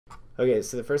Okay,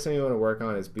 so the first thing we want to work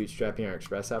on is bootstrapping our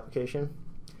Express application.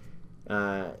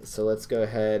 So let's go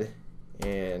ahead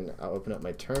and I'll open up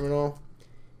my terminal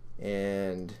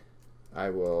and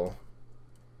I will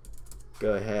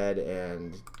go ahead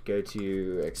and go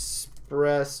to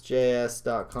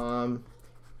express.json.com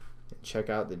and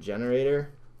check out the generator.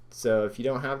 So if you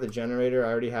don't have the generator, I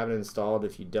already have it installed.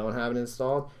 If you don't have it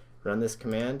installed, run this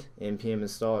command, npm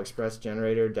install express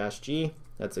generator-g.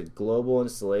 That's a global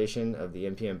installation of the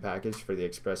npm package for the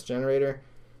Express generator.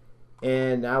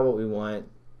 And now what we want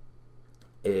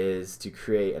is to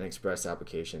create an Express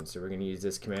application. So we're going to use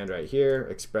this command right here,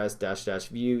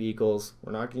 express-view equals.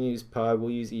 We're not going to use pub,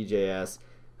 we'll use EJS.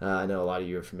 I know a lot of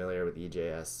you are familiar with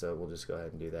EJS, so we'll just go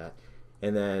ahead and do that.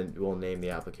 And then we'll name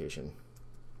the application.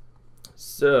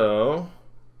 So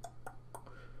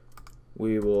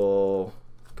we will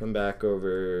come back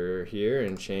over here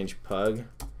and change pug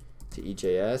to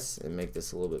EJS and make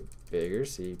this a little bit bigger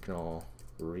so you can all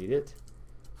read it.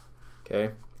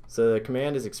 Okay, so the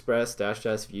command is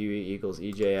express-view equals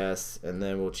EJS, and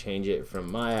then we'll change it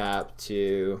from my app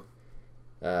to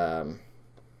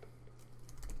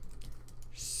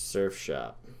surf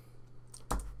shop.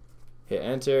 Hit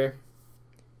enter.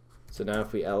 So now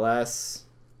if we ls,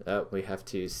 we have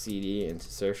to cd into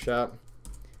surf shop.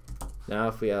 Now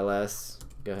if we ls,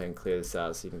 go ahead and clear this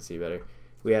out so you can see better.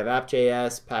 We have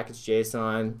app.js,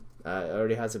 package.json. It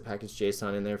already has a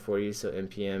package.json in there for you, so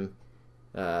npm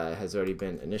has already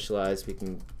been initialized. We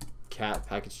can cat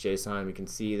package.json. We can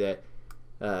see that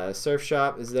surf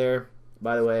shop is there.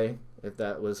 By the way, if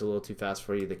that was a little too fast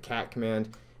for you, the cat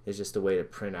command is just a way to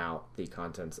print out the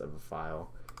contents of a file.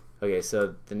 Okay,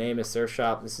 so the name is surf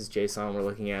shop. This is JSON we're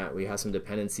looking at. We have some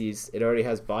dependencies. It already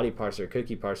has bodyParser,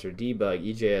 cookie parser, debug,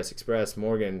 EJS, Express,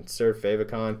 Morgan, surf,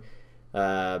 favicon.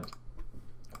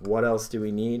 What else do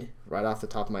we need? Right off the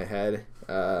top of my head,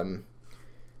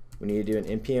 we need to do an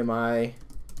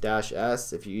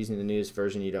npmi-s. If you're using the newest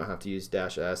version, you don't have to use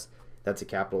 -s. That's a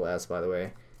capital S, by the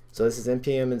way. So this is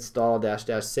npm install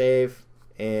 --save,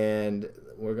 and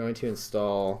we're going to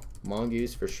install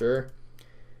Mongoose for sure.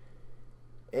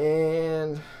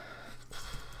 And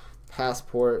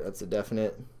passport, that's a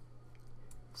definite.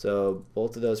 So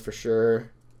both of those for sure.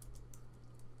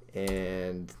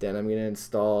 And then I'm going to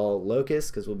install Locust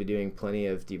because we'll be doing plenty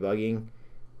of debugging.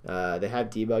 They have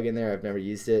debug in there. I've never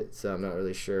used it, so I'm not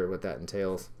really sure what that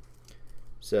entails.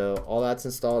 So all that's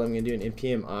installed. I'm going to do an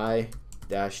npm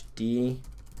i-d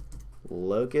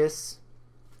locust.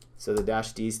 So the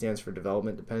 -d stands for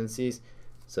development dependencies,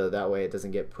 so that way it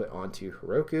doesn't get put onto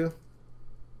Heroku.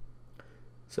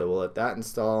 So we'll let that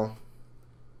install.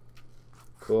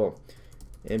 Cool.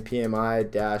 npm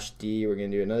i-d, we're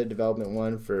going to do another development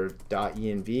one for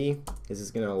 .env. This is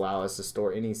going to allow us to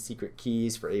store any secret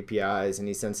keys for APIs,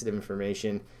 any sensitive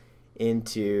information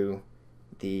into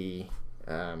the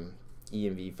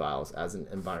env files as an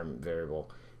environment variable.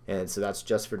 And so that's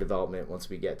just for development. Once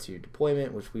we get to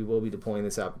deployment, which we will be deploying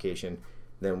this application,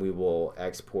 then we will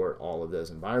export all of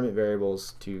those environment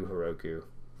variables to Heroku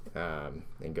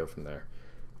and go from there.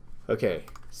 Okay,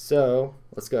 so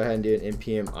let's go ahead and do an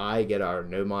npm i, get our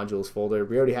node modules folder.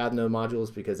 We already have node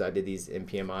modules because I did these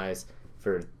npm i's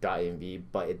for .env,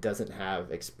 but it doesn't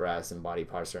have Express and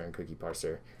bodyParser and cookie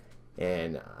parser.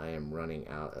 And I am running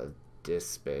out of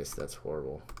disk space. That's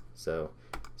horrible. So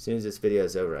as soon as this video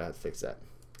is over, I have to fix that.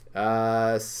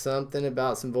 Something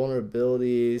about some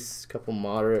vulnerabilities, a couple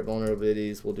moderate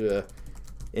vulnerabilities. We'll do a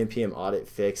npm audit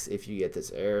fix if you get this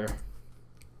error.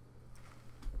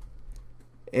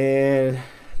 And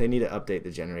they need to update the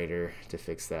generator to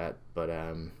fix that, but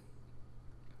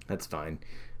that's fine.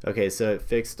 Okay, so it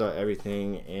fixed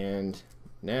everything, and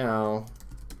now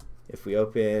if we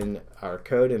open our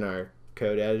code in our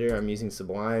code editor, I'm using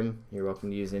Sublime. You're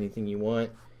welcome to use anything you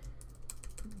want.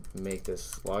 Make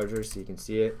this larger so you can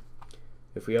see it.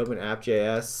 If we open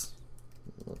app.js,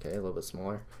 okay, a little bit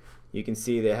smaller, you can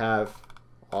see they have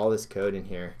all this code in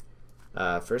here.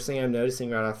 First thing I'm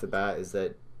noticing right off the bat is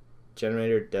that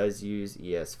generator does use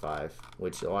ES5,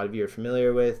 which a lot of you are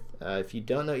familiar with. If you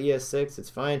don't know ES6, it's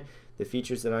fine. The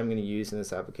features that I'm going to use in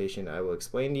this application, I will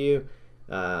explain to you.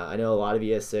 I know a lot of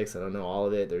ES6. I don't know all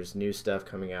of it. There's new stuff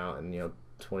coming out in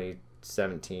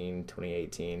 2017,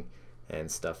 2018,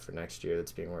 and stuff for next year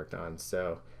that's being worked on.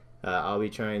 So I'll be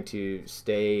trying to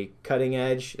stay cutting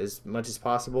edge as much as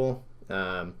possible.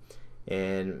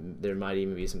 And there might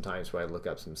even be some times where I look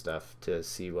up some stuff to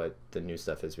see what the new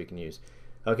stuff is we can use.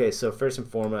 Okay, so first and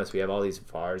foremost, we have all these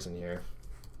vars in here.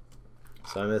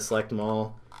 So I'm going to select them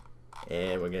all,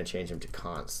 and we're going to change them to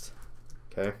const.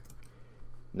 Okay.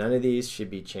 None of these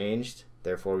should be changed.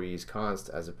 Therefore, we use const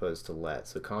as opposed to let.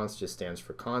 So const just stands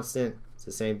for constant. It's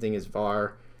the same thing as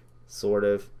var, sort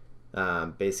of.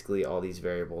 Basically, all these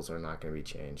variables are not going to be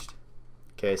changed.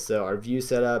 Okay, so our view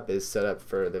setup is set up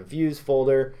for the views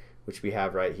folder, which we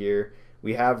have right here.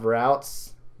 We have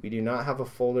routes. We do not have a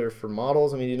folder for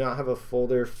models, and we do not have a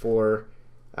folder for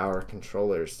our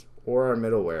controllers or our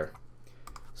middleware.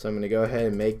 So I'm going to go ahead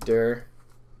and make dir,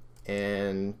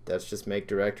 and that's just make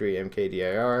directory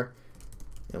mkdir,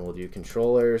 and we'll do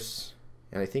controllers,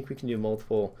 and I think we can do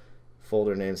multiple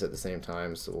folder names at the same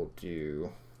time, so we'll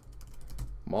do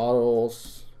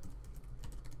models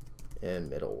and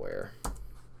middleware.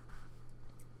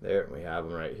 There, we have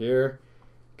them right here.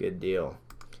 Good deal.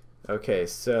 Okay,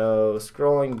 so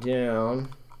scrolling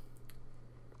down,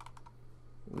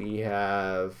 we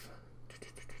have,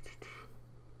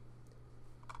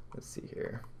 let's see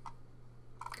here.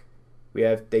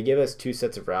 They give us two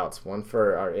sets of routes, one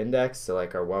for our index, so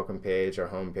like our welcome page, our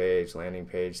home page, landing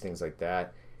page, things like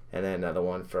that, and then another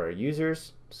one for our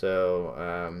users.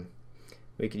 So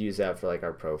we could use that for like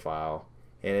our profile.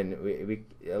 And we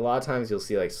a lot of times you'll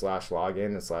see like /login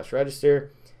and /register.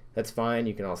 That's fine.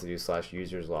 You can also do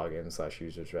 /users login,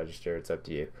 /users register. It's up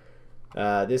to you.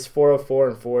 This 404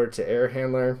 and forward to error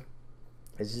handler,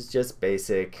 this is just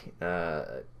basic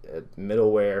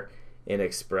middleware in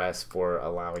Express for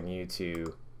allowing you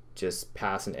to just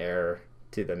pass an error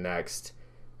to the next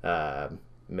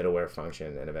middleware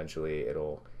function, and eventually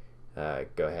it'll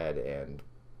go ahead and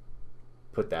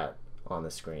put that on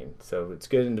the screen. So it's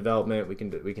good in development. We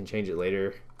can change it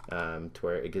later to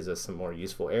where it gives us some more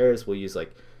useful errors. We'll use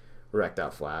like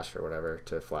rec.flash or whatever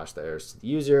to flash the errors to the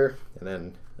user, and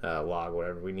then log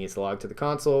whatever we need to log to the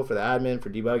console for the admin for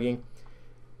debugging.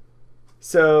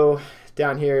 So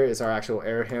down here is our actual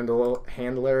error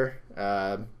handler.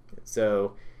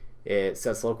 So it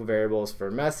sets local variables for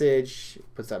message,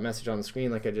 puts that message on the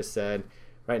screen like I just said.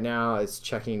 Right now it's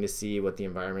checking to see what the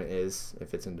environment is,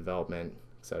 if it's in development,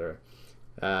 etc.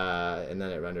 And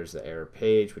then it renders the error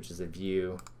page, which is a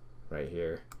view right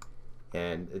here.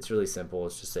 And it's really simple.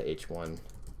 It's just a h1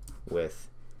 with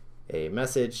a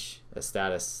message, a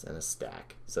status, and a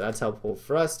stack. So that's helpful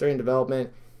for us during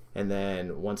development. And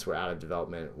then once we're out of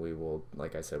development, we will,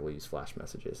 like I said, we'll use flash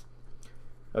messages.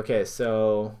 Okay,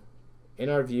 so in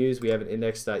our views, we have an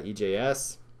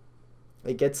index.ejs.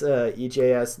 It gets a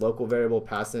EJS local variable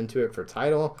passed into it for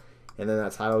title, and then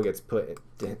that title gets put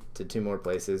to two more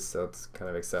places, so it's kind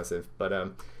of excessive.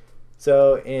 But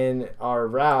so in our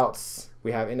routes,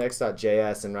 we have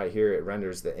index.js, and right here it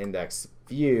renders the index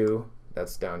view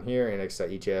that's down here,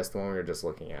 index.ejs, the one we were just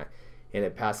looking at. And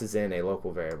it passes in a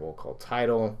local variable called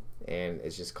title, and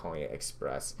it's just calling it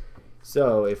express.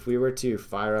 So if we were to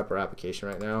fire up our application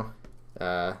right now,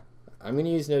 I'm going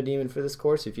to use NoDaemon for this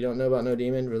course. If you don't know about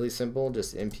NoDaemon, really simple,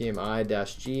 just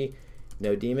npm-i-g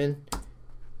NoDaemon.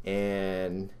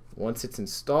 And once it's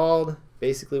installed,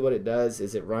 basically what it does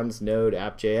is it runs node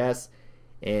app.js,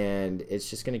 and it's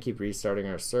just going to keep restarting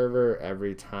our server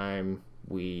every time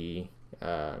we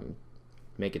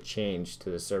make a change to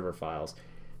the server files.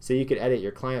 So you could edit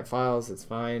your client files, it's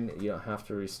fine, you don't have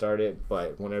to restart it,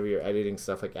 but whenever you're editing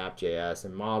stuff like app.js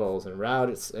and models and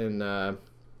routes and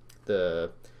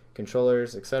the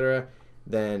controllers, etc.,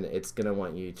 then it's going to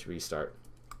want you to restart.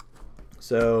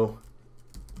 So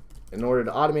in order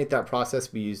to automate that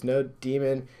process, we use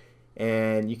NoDaemon,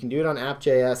 and you can do it on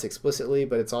app.js explicitly,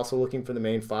 but it's also looking for the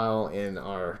main file in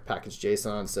our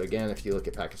package.json. So again, if you look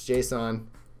at package.json,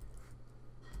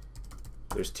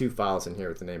 there's two files in here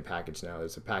with the name package now.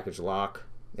 There's a package lock,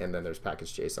 and then there's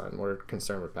package.json. We're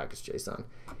concerned with package.json.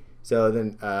 So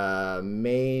then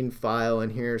main file in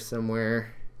here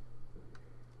somewhere.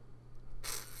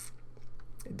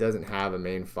 It doesn't have a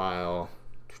main file.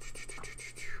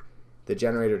 The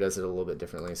generator does it a little bit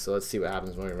differently. So let's see what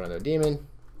happens when we run NoDaemon.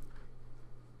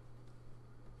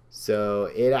 So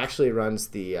it actually runs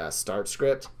the start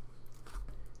script.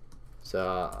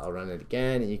 So I'll run it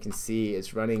again, and you can see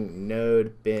it's running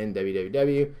node bin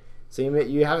www. So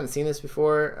you haven't seen this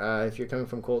before if you're coming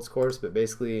from Colt's course, but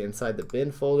basically inside the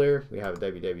bin folder, we have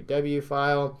a www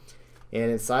file. And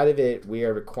inside of it, we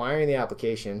are requiring the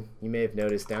application. You may have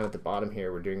noticed down at the bottom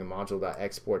here, we're doing a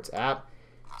module.exports app.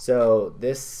 So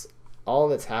this, all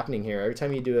that's happening here, every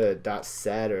time you do a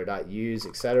 .set or .use,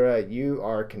 etc., you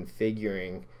are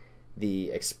configuring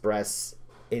the Express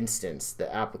instance,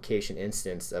 the application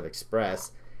instance of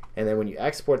Express. And then when you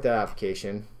export that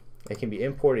application, it can be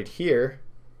imported here.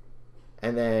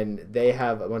 And then they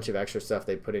have a bunch of extra stuff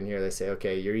they put in here. They say,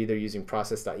 okay, you're either using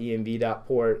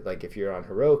process.env.port, like if you're on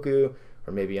Heroku,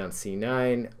 or maybe on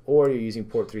C9, or you're using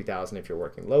port 3000 if you're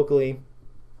working locally.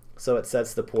 So it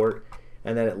sets the port,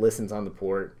 and then it listens on the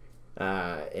port.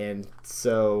 And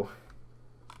so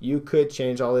You could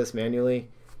change all this manually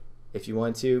if you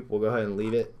want to. We'll go ahead and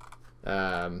leave it.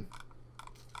 Down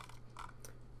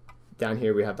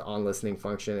here we have the on listening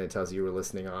function. It tells you we're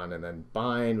listening on, and then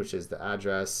bind, which is the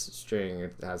address string.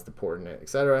 It has the port in it,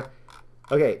 etc.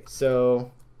 Okay,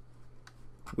 so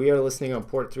we are listening on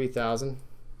port 3000.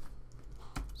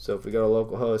 So if we go to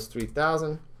localhost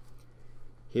 3000,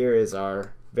 here is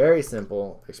our very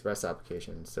simple Express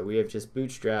application. So we have just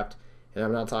bootstrapped, and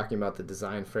I'm not talking about the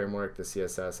design framework, the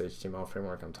CSS, HTML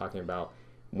framework. I'm talking about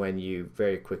when you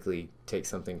very quickly take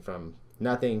something from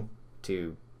nothing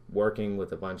to working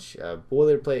with a bunch of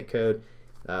boilerplate code.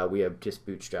 We have just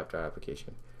bootstrapped our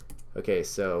application. Okay,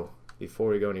 so before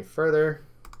we go any further,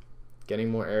 getting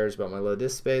more errors about my load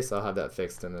disk space, I'll have that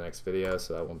fixed in the next video,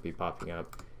 so that won't be popping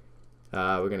up.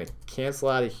 We're going to cancel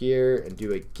out of here and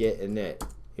do a Git Init.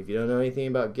 If you don't know anything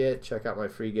about Git, check out my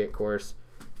free Git course.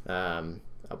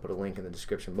 I'll put a link in the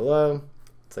description below.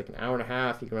 It's like an hour and a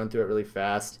half. You can run through it really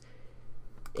fast.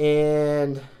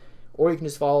 Or you can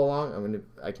just follow along.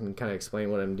 I can kind of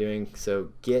explain what I'm doing. So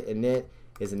Git Init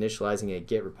is initializing a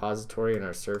Git repository in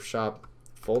our surf shop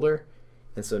folder.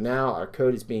 And so now our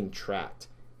code is being tracked.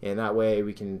 And that way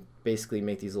we can basically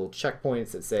make these little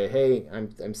checkpoints that say, hey,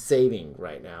 I'm saving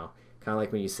right now. Kind of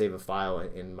like when you save a file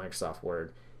in Microsoft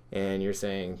Word. And you're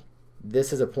saying,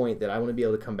 this is a point that I want to be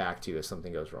able to come back to if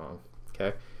something goes wrong.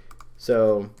 Okay,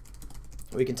 so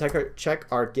we can check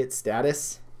our Git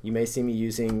status. You may see me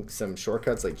using some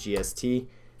shortcuts like GST.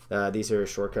 These are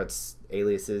shortcuts,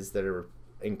 aliases that are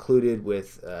included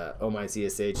with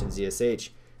OMyZSH and ZSH,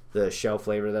 the shell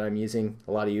flavor that I'm using.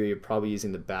 A lot of you are probably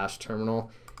using the bash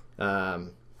terminal.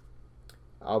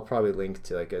 I'll probably link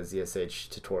to like a ZSH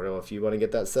tutorial if you want to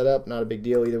get that set up. Not a big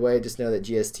deal either way. Just know that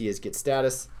GST is Git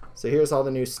status. So here's all the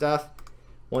new stuff.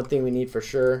 One thing we need for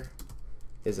sure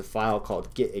is a file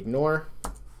called git ignore.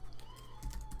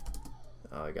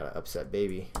 Oh, I got an upset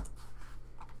baby.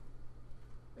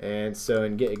 And so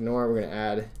in git ignore, we're going to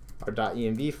add our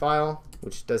 .env file,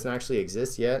 which doesn't actually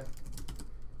exist yet.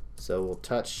 So we'll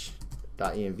touch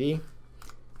 .env.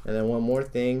 And then one more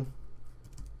thing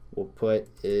we'll put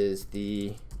is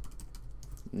the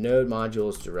node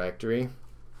modules directory.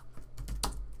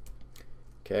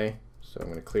 Okay, so I'm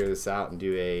going to clear this out and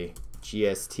do a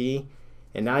GST.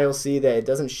 And now you'll see that it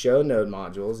doesn't show node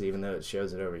modules, even though it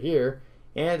shows it over here.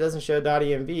 And it doesn't show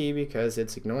 .env because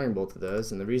it's ignoring both of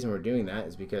those. And the reason we're doing that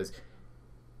is because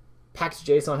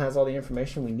package.json has all the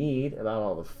information we need about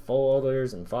all the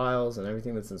folders and files and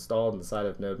everything that's installed inside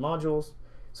of node modules.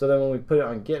 So then when we put it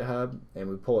on GitHub and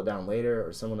we pull it down later,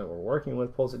 or someone that we're working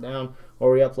with pulls it down,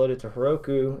 or we upload it to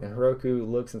Heroku and Heroku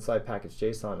looks inside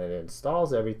package.json and it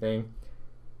installs everything,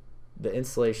 the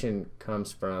installation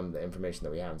comes from the information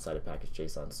that we have inside of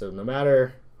package.json. So no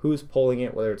matter who's pulling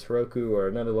it, whether it's Heroku or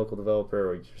another local developer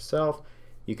or yourself,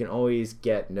 you can always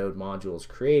get node modules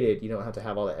created. You don't have to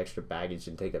have all that extra baggage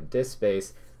and take up disk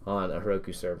space on a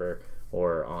Heroku server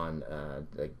or on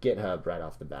GitHub right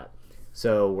off the bat.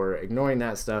 So we're ignoring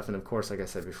that stuff, and of course, like I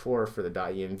said before, for the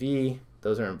 .env,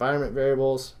 those are environment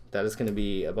variables. That is going to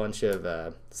be a bunch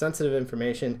of sensitive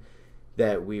information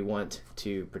that we want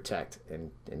to protect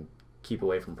and keep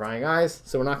away from prying eyes.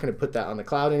 So we're not going to put that on the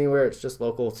cloud anywhere. It's just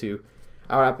local to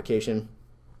our application,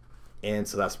 and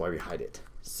so that's why we hide it.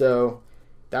 So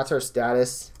that's our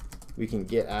status. We can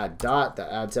git add dot,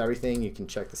 that adds everything. You can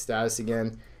check the status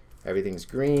again. Everything's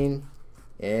green,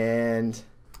 and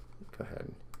go ahead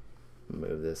and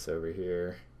move this over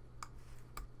here.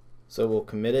 So we'll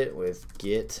commit it with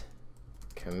git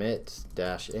commit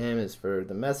 -m is for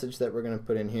the message that we're going to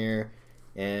put in here,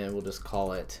 and we'll just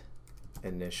call it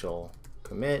initial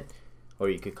commit, or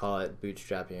you could call it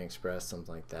bootstrapping express,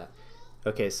 something like that.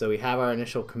 Okay, so we have our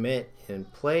initial commit in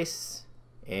place,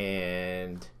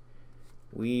 and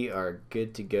we are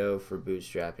good to go for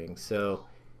bootstrapping. So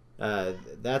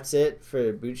that's it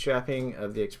for bootstrapping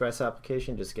of the Express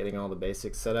application, just getting all the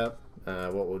basics set up.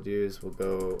 What we'll do is we'll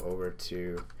go over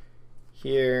to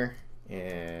here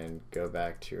and go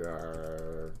back to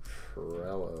our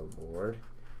Trello board.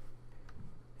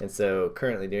 And so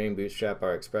currently doing bootstrap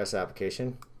our Express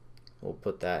application. We'll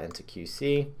put that into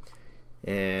QC.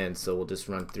 And so we'll just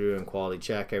run through and quality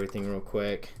check everything real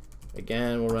quick.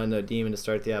 Again, we'll run no daemon to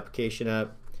start the application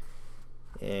up.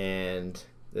 And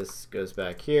this goes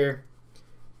back here.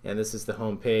 And this is the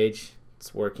home page.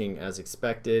 It's working as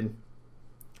expected.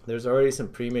 There's already some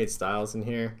pre-made styles in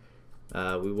here.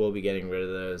 We will be getting rid of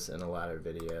those in a later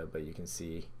video, but you can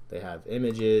see they have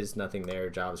images, nothing there,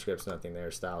 JavaScript's nothing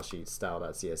there, style sheets,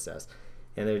 style.css.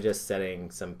 And they're just setting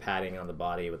some padding on the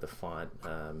body with the font,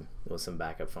 with some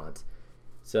backup fonts.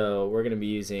 So we're going to be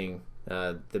using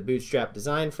The Bootstrap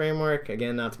design framework,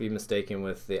 again, not to be mistaken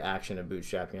with the action of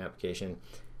bootstrapping your application,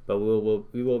 but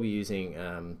we will be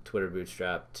using Twitter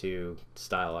Bootstrap to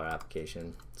style our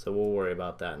application. So we'll worry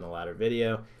about that in a later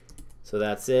video. So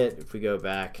that's it. If we go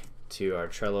back to our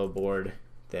Trello board,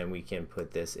 then we can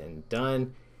put this in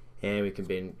done, and we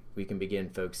can begin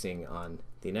focusing on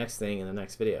the next thing in the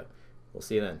next video. We'll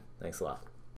see you then. Thanks a lot.